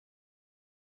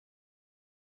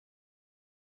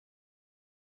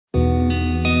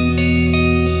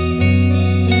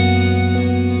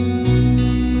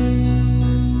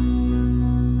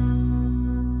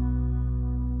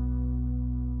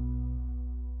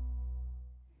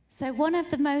So one of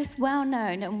the most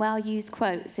well-known and well-used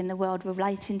quotes in the world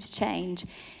relating to change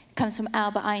comes from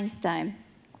Albert Einstein,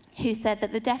 who said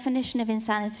that the definition of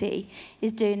insanity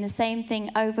is doing the same thing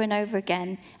over and over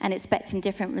again and expecting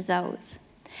different results.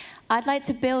 I'd like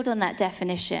to build on that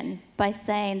definition by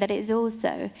saying that it is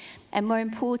also, and more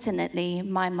importantly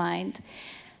in my mind,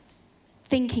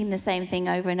 thinking the same thing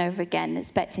over and over again,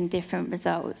 expecting different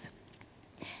results.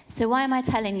 So why am I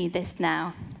telling you this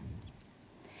now?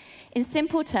 In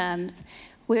simple terms,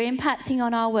 we're impacting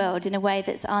on our world in a way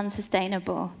that's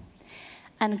unsustainable.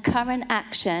 And current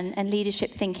action and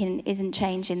leadership thinking isn't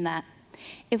changing that.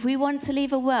 If we want to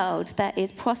leave a world that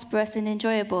is prosperous and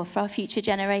enjoyable for our future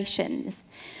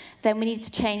generations, then we need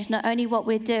to change not only what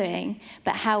we're doing,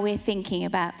 but how we're thinking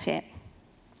about it.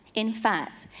 In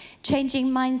fact, changing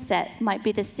mindsets might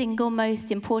be the single most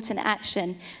important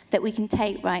action that we can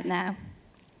take right now.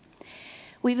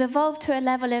 We've evolved to a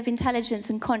level of intelligence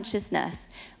and consciousness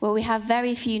where we have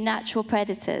very few natural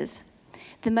predators,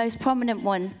 the most prominent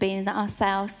ones being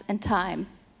ourselves and time.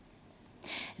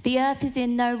 The Earth is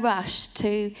in no rush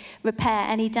to repair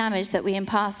any damage that we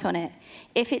impart on it.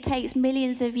 If it takes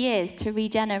millions of years to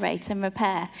regenerate and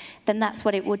repair, then that's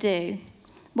what it will do.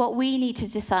 What we need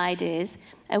to decide is,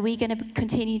 are we going to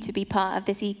continue to be part of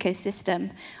this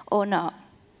ecosystem or not?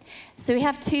 So we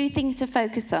have two things to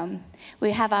focus on.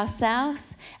 We have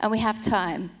ourselves and we have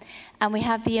time. And we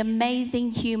have the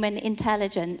amazing human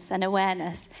intelligence and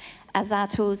awareness as our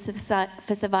tools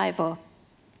for survival.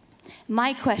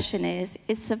 My question is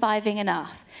surviving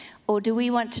enough? Or do we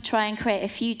want to try and create a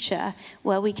future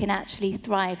where we can actually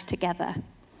thrive together?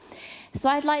 So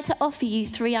I'd like to offer you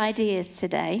 3 ideas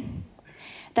today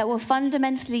that will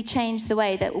fundamentally change the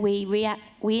way that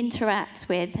we interact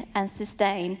with and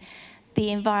sustain the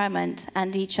environment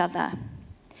and each other.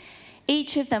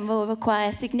 Each of them will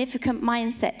require significant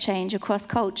mindset change across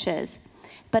cultures,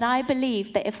 but I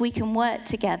believe that if we can work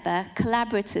together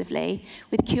collaboratively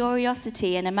with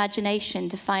curiosity and imagination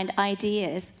to find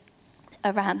ideas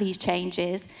around these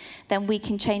changes, then we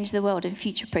can change the world and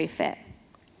future-proof it.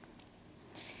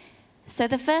 So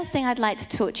the first thing I'd like to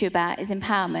talk to you about is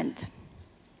empowerment.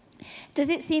 Does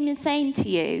it seem insane to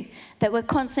you that we're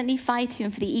constantly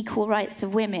fighting for the equal rights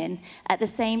of women at the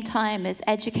same time as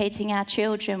educating our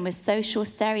children with social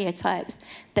stereotypes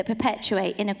that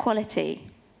perpetuate inequality?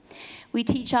 We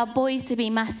teach our boys to be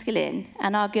masculine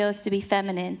and our girls to be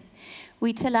feminine.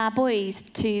 We tell our boys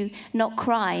to not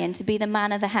cry and to be the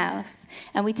man of the house,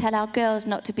 and we tell our girls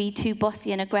not to be too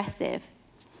bossy and aggressive.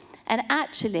 And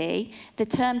actually, the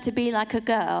term to be like a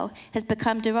girl has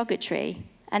become derogatory,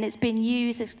 and it's been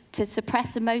used to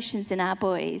suppress emotions in our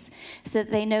boys so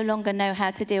that they no longer know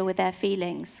how to deal with their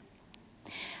feelings.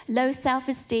 Low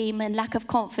self-esteem and lack of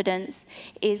confidence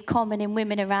is common in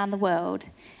women around the world,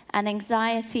 and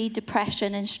anxiety,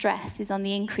 depression, and stress is on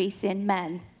the increase in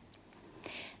men.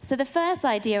 So the first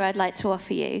idea I'd like to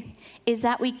offer you is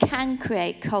that we can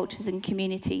create cultures and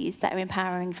communities that are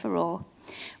empowering for all,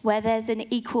 where there's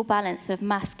an equal balance of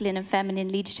masculine and feminine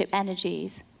leadership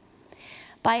energies.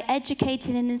 By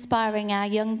educating and inspiring our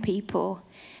young people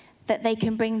that they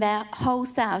can bring their whole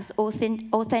selves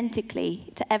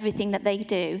authentically to everything that they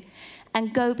do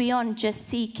and go beyond just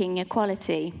seeking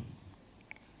equality.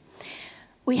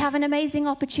 We have an amazing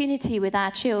opportunity with our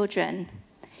children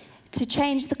to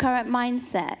change the current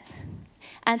mindset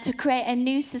and to create a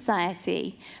new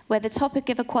society where the topic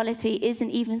of equality isn't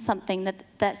even something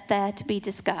that's there to be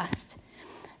discussed.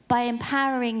 By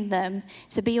empowering them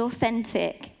to be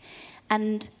authentic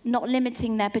and not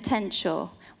limiting their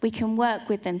potential, we can work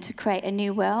with them to create a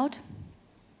new world.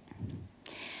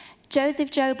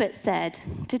 Joseph Joubert said,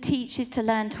 "To teach is to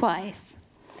learn twice."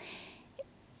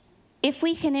 If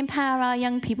we can empower our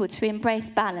young people to embrace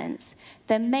balance,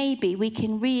 then maybe we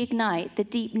can reignite the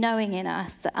deep knowing in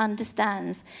us that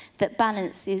understands that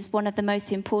balance is one of the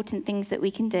most important things that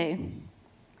we can do.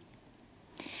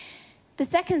 The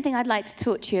second thing I'd like to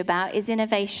talk to you about is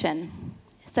innovation.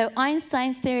 So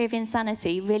Einstein's theory of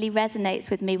insanity really resonates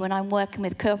with me when I'm working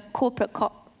with corporate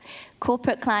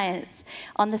clients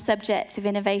on the subject of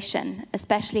innovation,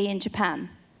 especially in Japan.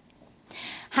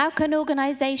 How can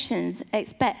organizations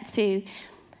expect to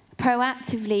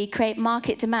proactively create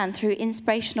market demand through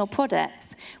inspirational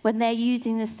products when they're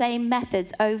using the same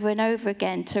methods over and over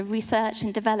again to research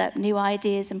and develop new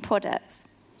ideas and products?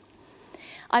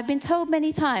 I've been told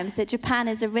many times that Japan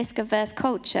is a risk-averse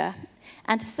culture,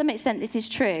 and to some extent this is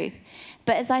true.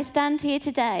 But as I stand here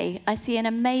today, I see an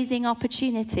amazing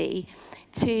opportunity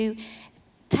to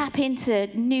tap into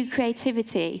new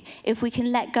creativity if we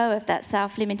can let go of that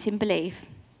self-limiting belief.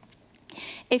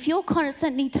 If you're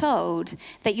constantly told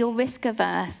that you're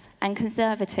risk-averse and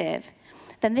conservative,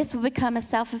 then this will become a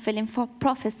self-fulfilling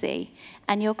prophecy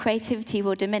and your creativity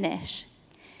will diminish.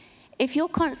 If you're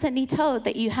constantly told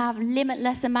that you have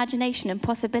limitless imagination and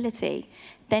possibility,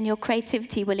 then your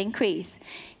creativity will increase.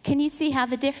 Can you see how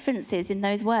the difference is in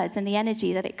those words and the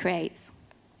energy that it creates?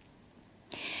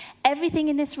 Everything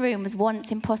in this room was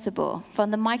once impossible,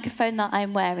 from the microphone that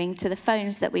I'm wearing to the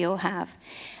phones that we all have.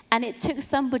 And it took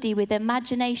somebody with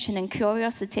imagination and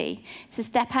curiosity to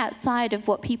step outside of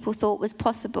what people thought was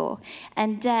possible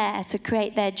and dare to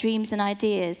create their dreams and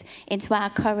ideas into our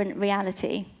current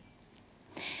reality.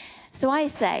 So I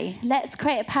say, let's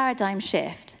create a paradigm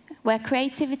shift where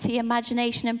creativity,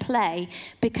 imagination, and play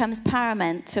becomes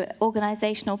paramount to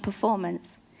organizational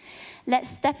performance. Let's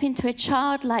step into a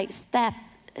childlike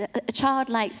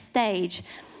stage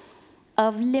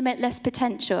of limitless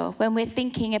potential when we're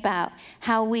thinking about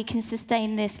how we can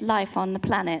sustain this life on the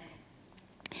planet.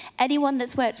 Anyone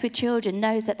that's worked with children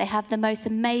knows that they have the most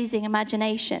amazing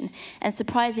imagination and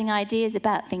surprising ideas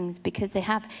about things because they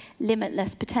have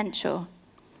limitless potential.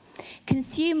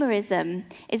 Consumerism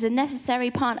is a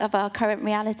necessary part of our current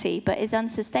reality, but is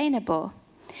unsustainable.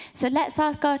 So let's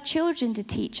ask our children to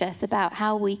teach us about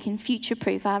how we can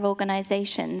future-proof our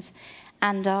organizations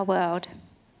and our world.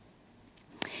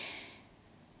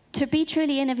 To be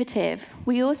truly innovative,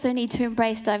 we also need to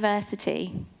embrace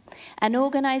diversity. And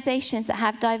organizations that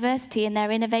have diversity in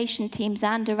their innovation teams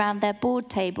and around their board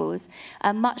tables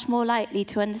are much more likely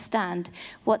to understand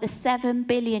what the 7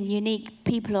 billion unique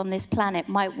people on this planet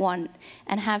might want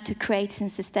and how to create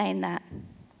and sustain that.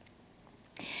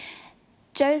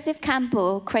 Joseph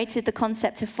Campbell created the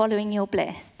concept of following your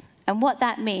bliss. And what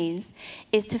that means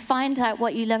is to find out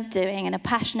what you love doing and are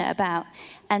passionate about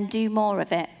and do more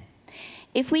of it.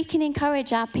 If we can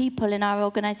encourage our people in our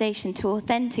organisation to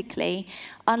authentically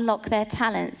unlock their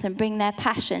talents and bring their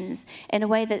passions in a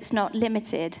way that's not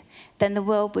limited, then the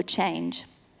world would change.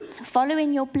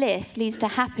 Following your bliss leads to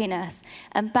happiness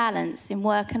and balance in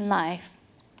work and life.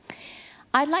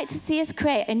 I'd like to see us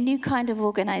create a new kind of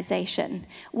organisation,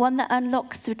 one that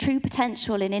unlocks the true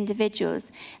potential in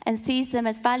individuals and sees them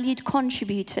as valued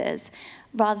contributors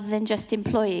rather than just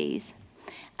employees.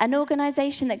 An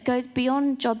organisation that goes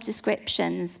beyond job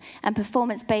descriptions and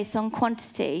performance based on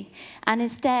quantity and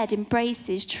instead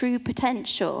embraces true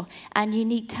potential and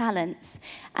unique talents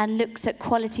and looks at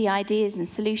quality ideas and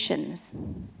solutions.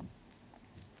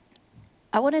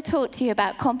 I want to talk to you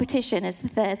about competition as the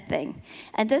third thing.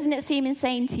 And doesn't it seem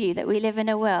insane to you that we live in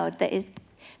a world that is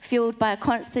fueled by a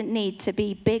constant need to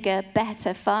be bigger,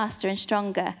 better, faster and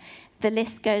stronger? The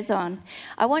list goes on.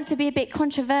 I want to be a bit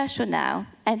controversial now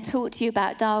and talk to you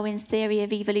about Darwin's theory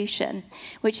of evolution,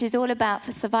 which is all about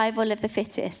the survival of the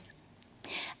fittest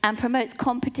and promotes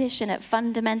competition at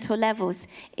fundamental levels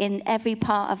in every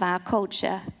part of our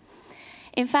culture.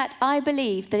 In fact, I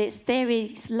believe that it's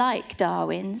theories like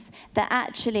Darwin's that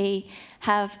actually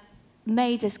have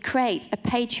made us create a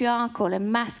patriarchal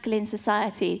and masculine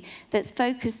society that's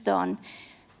focused on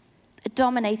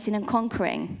dominating and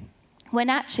conquering. When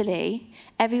actually,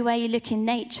 everywhere you look in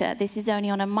nature, this is only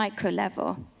on a micro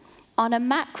level. On a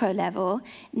macro level,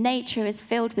 nature is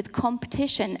filled with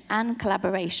competition and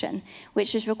collaboration,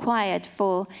 which is required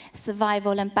for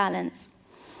survival and balance.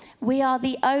 We are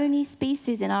the only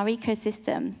species in our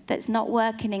ecosystem that's not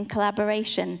working in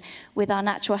collaboration with our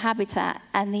natural habitat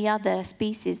and the other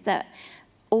species that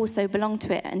also belong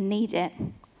to it and need it.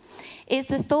 It's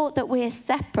the thought that we're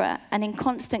separate and in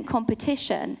constant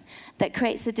competition that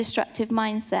creates a destructive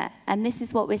mindset, and this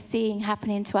is what we're seeing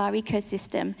happening to our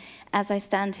ecosystem as I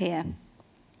stand here.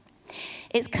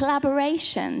 It's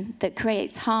collaboration that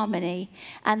creates harmony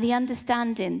and the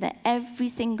understanding that every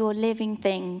single living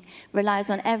thing relies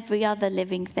on every other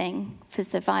living thing for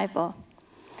survival.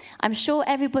 I'm sure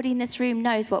everybody in this room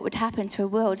knows what would happen to a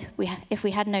world if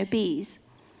we had no bees.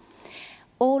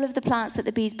 All of the plants that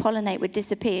the bees pollinate would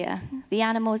disappear, the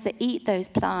animals that eat those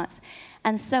plants,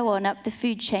 and so on up the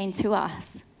food chain to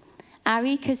us. Our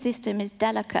ecosystem is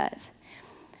delicate,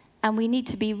 and we need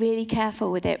to be really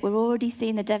careful with it. We're already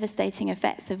seeing the devastating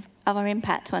effects of our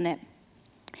impact on it.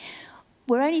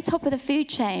 We're only top of the food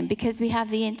chain because we have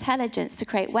the intelligence to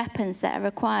create weapons that are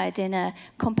required in a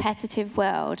competitive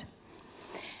world.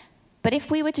 But if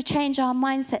we were to change our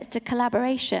mindsets to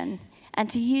collaboration, and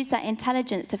to use that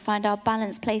intelligence to find our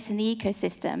balanced place in the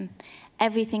ecosystem,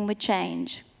 everything would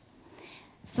change.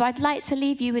 So I'd like to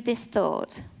leave you with this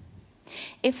thought.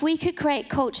 If we could create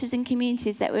cultures and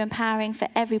communities that were empowering for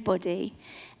everybody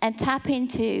and tap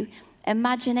into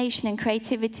imagination and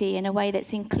creativity in a way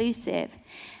that's inclusive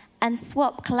and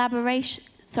swap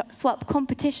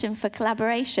competition for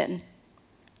collaboration,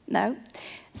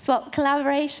 swap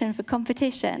collaboration for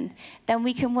competition, then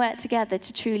we can work together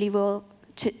to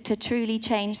truly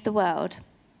change the world.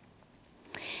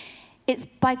 It's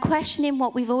by questioning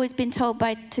what we've always been told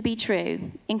to be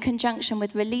true, in conjunction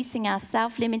with releasing our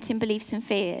self-limiting beliefs and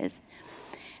fears,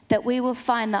 that we will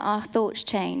find that our thoughts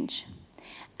change.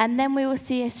 And then we will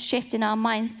see a shift in our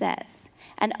mindsets,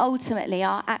 and ultimately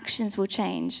our actions will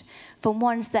change from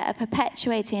ones that are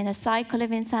perpetuating a cycle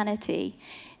of insanity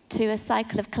to a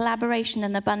cycle of collaboration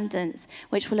and abundance,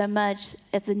 which will emerge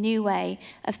as the new way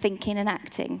of thinking and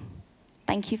acting.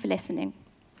 Thank you for listening.